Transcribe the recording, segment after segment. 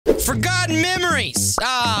Forgotten memories.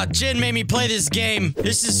 Ah, Jen made me play this game.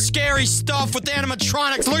 This is scary stuff with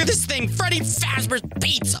animatronics. Look at this thing, Freddy Fazbear's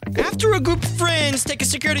Pizza. After a group of friends take a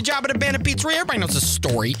security job at an abandoned pizzeria, everybody knows the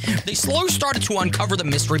story. They slowly started to uncover the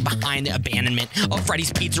mystery behind the abandonment of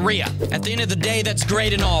Freddy's Pizzeria. At the end of the day, that's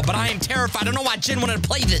great and all, but I am terrified. I don't know why Jen wanted to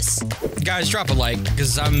play this. Guys, drop a like,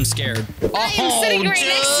 because I'm scared. I am sitting right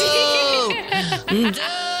next to you.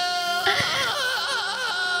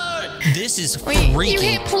 This is freaky. Wait, you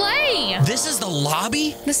hit play. This is the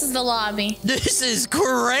lobby? This is the lobby. This is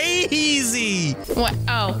crazy. What?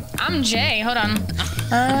 Oh, I'm Jay. Hold on.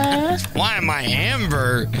 Why am I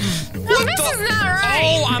Amber? This is not right.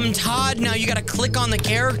 Oh, I'm Todd. Now you gotta click on the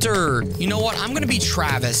character. You know what? I'm gonna be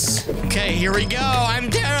Travis. Okay, here we go. I'm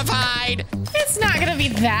terrified. It's not gonna be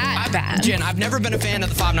that bad. Jen, I've never been a fan of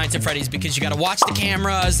the Five Nights at Freddy's because you gotta watch the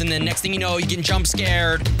cameras and then next thing you know, you get jump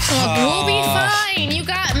scared. Look, we'll be fine. You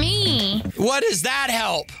got me. What does that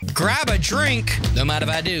help? Grab a drink. Don't mind if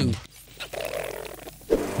I do.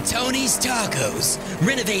 Tony's Tacos,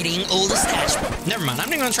 renovating old establishment. Never mind, I'm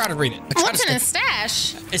not even gonna try to read it. What's an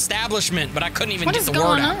stash? Establishment, but I couldn't even What get is the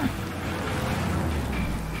going word out. on?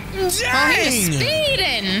 Dang! Oh, he's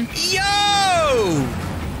speeding. Yo!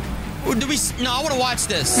 Do we? No, I want to watch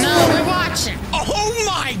this. No, we're watching. Oh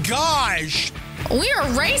my gosh! We are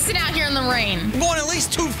racing out here in the rain. I'm going at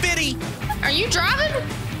least 250. Are you driving?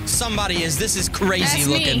 Somebody is. This is crazy That's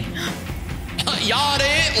looking. me. Y'all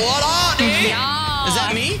it? What on it? Y'all. Is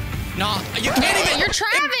that me? No, you can't even. You're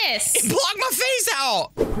Travis. It blocked my face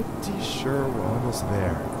out. Pretty sure we're almost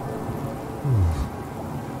there.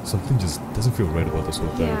 Something just doesn't feel right about this whole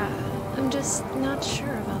thing. Yeah, I'm just not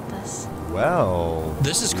sure about this. Well,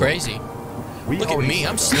 This is crazy. Look at me,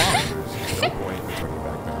 I'm slumped. There's no point in turning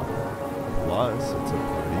back now. Plus, it's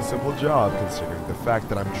a pretty simple job considering the fact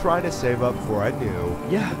that I'm trying to save up for a new.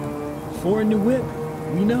 Yeah, for a new whip.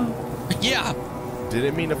 We know. Yeah.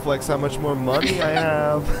 Didn't mean to flex how much more money I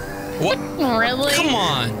have. What? Really? Come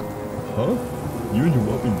on. Huh? You and your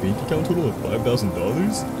whopping bank account total of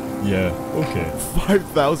 $5,000? Yeah, okay.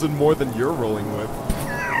 5,000 more than you're rolling with.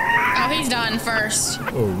 Oh, he's done first.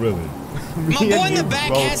 Oh, really? My boy in the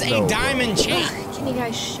back has a diamond chain. Can you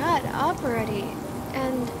guys shut up already?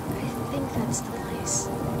 And I think that's the place.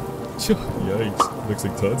 Yikes. Looks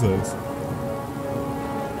like Todd's house.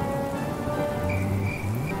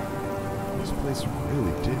 This place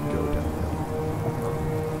really did go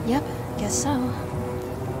downhill. Yep, guess so.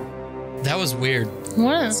 That was weird.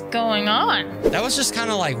 What is going on? That was just kind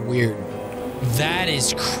of like weird. That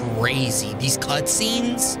is crazy. These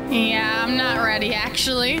cutscenes. Yeah, I'm not ready,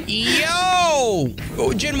 actually. Yo!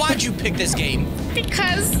 Oh, Jen, why'd you pick this game?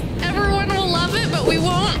 Because everyone will love it, but we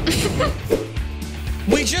won't.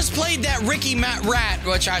 We just played that Ricky Matt Rat,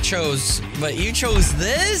 which I chose, but you chose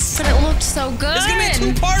this? But it looked so good. It's gonna be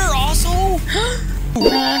a two-parter also?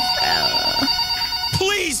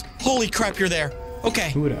 Please! Holy crap, you're there.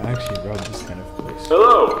 Okay. Who would actually rob this kind of place?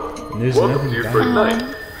 Hello. And there's Welcome nothing to your down first here.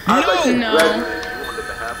 night. I'd like to No. congratulate you on the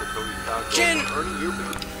behalf of Tony's Tacos Jen. on earning your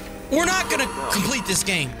position. We're not gonna complete this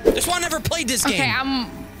game. That's why I never played this game. Okay, I'm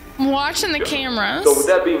watching the cameras. So with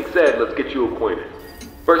that being said, let's get you acquainted.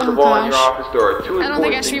 First of all, in your gosh. office there are two I don't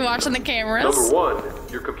think I important should be things. watching the cameras. Number one,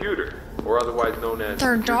 your computer, or otherwise known as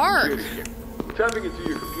They're your dark. security camera. Tapping into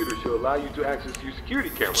your computer should allow you to access your security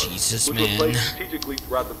camera, Jesus, which man. will place strategically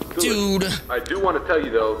throughout the facility. Dude. I do want to tell you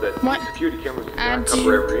though that What? these security cameras do I not do-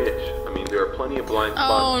 cover every inch. I mean, there are plenty of blind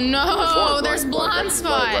spots. Oh, no, There's one there's blind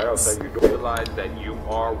spot actually right spots. outside your door. Realize that you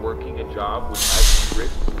are working a job which has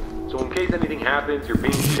risks. So in case anything happens, you're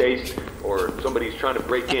being chased, or somebody's trying to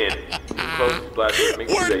break in, close the blast door. Make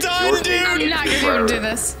sure We're that done, your dude. safety I'm is not the gonna priority. do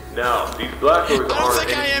this. Now, these blast doors I don't aren't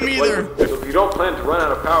think I am anything to play either. with. So if you don't plan to run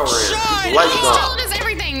out of power in, Shut keep the up. lights He's on. told us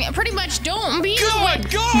everything. Pretty much, don't be in the Good way.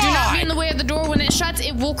 God. Do not be in the way of the door when it shuts.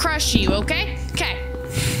 It will crush you. Okay? Okay.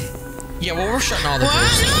 Yeah, well, we're shutting all the What?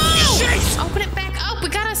 doors. No! Jeez. Open it back up. We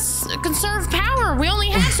gotta conserve power. We only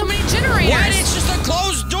have so many generators. What? It's just a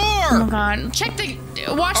closed door. Oh God! Check the.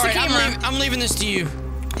 Watch All the right, camera. I'm leaving this to you.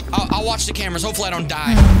 I'll watch the cameras. Hopefully, I don't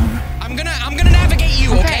die. I'm gonna navigate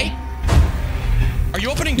you. Okay. Are you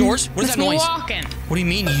opening doors? What is That's that me noise? walking. What do you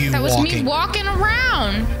mean you That was walking? me walking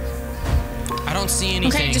around. I don't see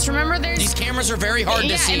anything. Okay, just remember there's. These cameras are very hard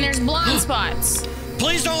yeah, to see. and there's blind spots.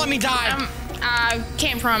 Please don't let me die. I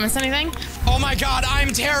can't promise anything. Oh my God,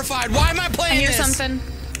 I'm terrified. Why am I I playing hear this? something.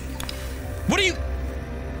 What are you?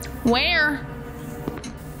 Where?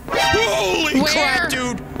 Holy Where? crap,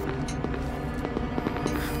 dude.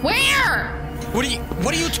 Where? What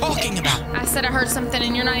are you talking about? I said I heard something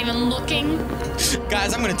and you're not even looking.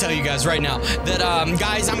 Guys, I'm gonna tell you guys right now that,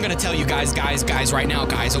 guys, I'm gonna tell you guys right now,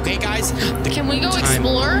 guys, okay, guys? Can we go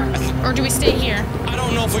explore? Or do we stay here? I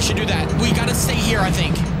don't know if we should do that. We gotta stay here, I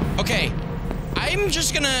think. Okay, I'm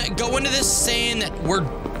just gonna go into this saying that we're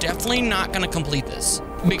definitely not gonna complete this.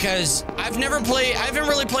 Because I haven't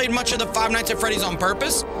really played much of the Five Nights at Freddy's on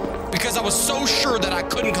purpose because I was so sure that I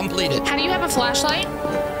couldn't complete it. How do you have a flashlight?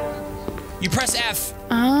 You press F.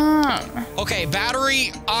 Oh. Okay,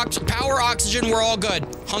 battery, power, oxygen, we're all good.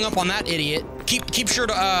 Hung up on that idiot. Keep sure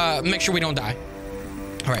to make sure we don't die.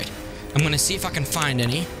 All right, I'm gonna see if I can find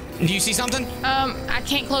any. Do you see something? I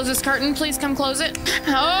can't close this curtain. Please come close it.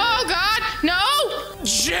 Oh God, no!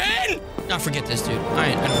 Jen! Now forget this, dude.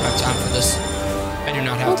 I don't have time for this. I do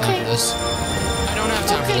not have time for this. I don't have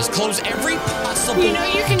time for this. Close every possible You know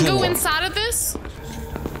you can door. go inside of this?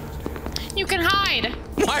 You can hide.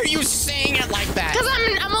 Why are you saying it like that? Because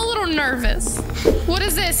I'm a little nervous. What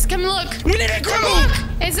is this? Come look. We need a Come group! look.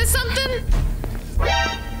 Is this something?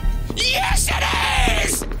 Yes, it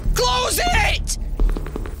is! Close it!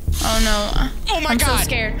 Oh no. Oh my I'm God. so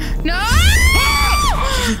scared. No!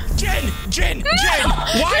 Jen!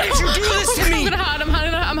 Why did you do this to me? I'm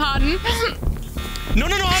hiding. No, I'm hiding.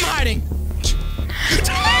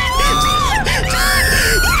 Oh my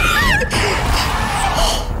God,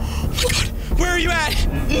 where are you at?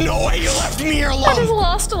 No way you left me here alone. I just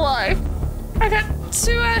lost a life. I got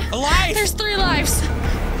 2 Alive? There's 3 lives.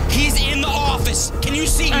 He's in the office. Can you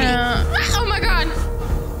see me? Oh my God.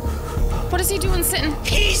 What is he doing sitting?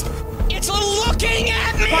 It's looking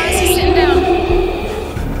at me. Why is he sitting down?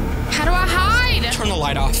 How do I hide? Turn the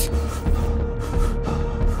light off.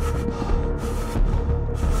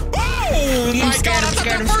 Oh my God, I thought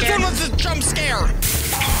the first one was a jump scare.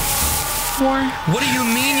 What do you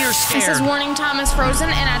mean you're scared? It says warning, Tom is frozen,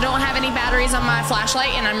 and I don't have any batteries on my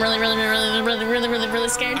flashlight, and I'm really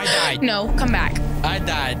scared. I died. No, come back. I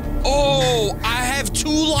died. Oh, I have 2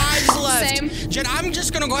 lives left. Same. Jen, I'm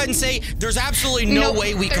just gonna go ahead and say there's absolutely no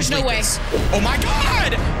way we there's complete no way. this. Oh my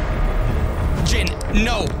God! Jen,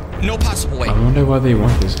 no possible way. I wonder why they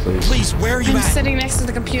want this place. Please, where are you I'm at? sitting next to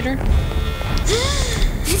the computer.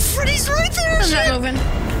 Freddy's right there. I'm not moving.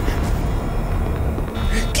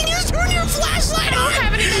 Can you turn your flashlight on? I don't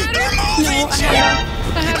have any battery. They're moving, No, Jen. I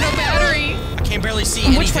have no battery. I can't barely see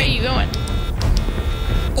anything. Which way are you going?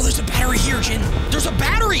 Oh, there's a battery here, Jen. There's a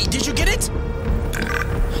battery. Did you get it? Oh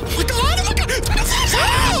my God! Turn the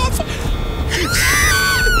flashlight off!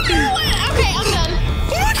 Okay, I'm done.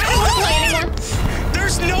 I don't want to play anymore.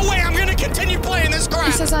 There's no way I'm gonna continue playing this crap.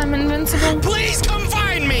 It says I'm invincible. Please come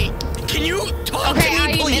find me. Can you talk Okay, to me,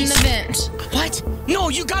 I'm please? in the vent. What? No,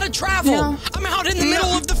 you gotta travel. No. I'm out in the middle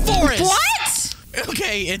of the forest. What?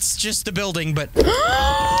 Okay, it's just the building, but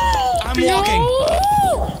I'm walking.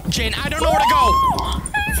 No. Jane, I don't know where to go.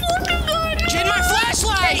 He's looking at me. Jane, my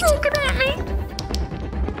flashlight. He's looking at me.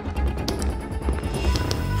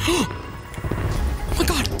 Oh my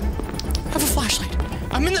God, I have a flashlight.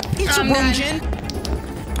 I'm in the pizza room, dead. Jen.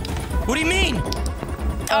 What do you mean?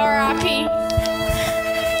 R.I.P.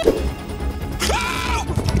 Oh,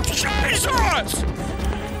 Jesus!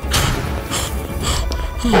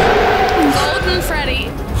 Golden Freddy.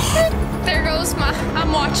 There goes my...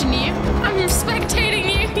 I'm watching you. I'm spectating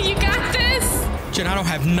you. You got this. Jen, I don't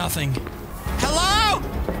have nothing. Hello?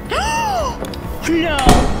 No.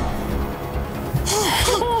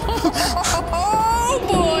 Oh,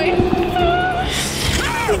 boy.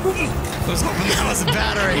 I was hoping that was a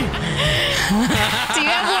battery. Do you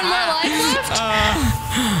have one more life left?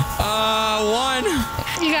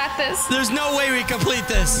 1. You got this. There's no way we complete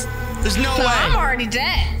this. There's no So I'm way. already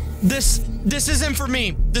dead. This isn't for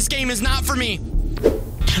me. This game is not for me.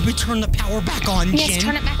 Can we turn the power back on, Jen? Yes,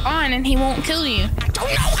 turn it back on and he won't kill you. I don't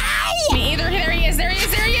know how. Me either. There he is. There he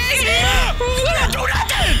is. There he is. Do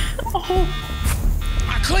nothing. Oh.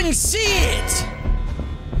 I couldn't see it.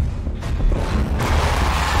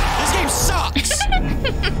 This game sucks.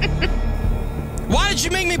 Why did you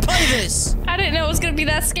make me play this? I didn't know it was going to be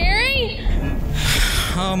that scary.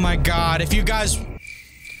 Oh my God. If you guys...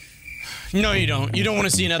 No, you don't. You don't want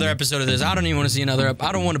to see another episode of this. I don't even want to see another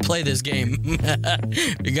I don't want to play this game.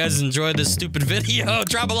 If you guys enjoyed this stupid video,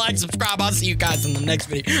 drop a like, subscribe. I'll see you guys in the next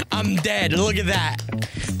video. I'm dead. Look at that.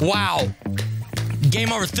 Wow.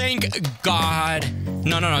 Game over. Thank God.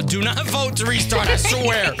 No. Do not vote to restart. I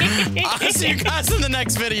swear. I'll see you guys in the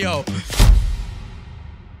next video.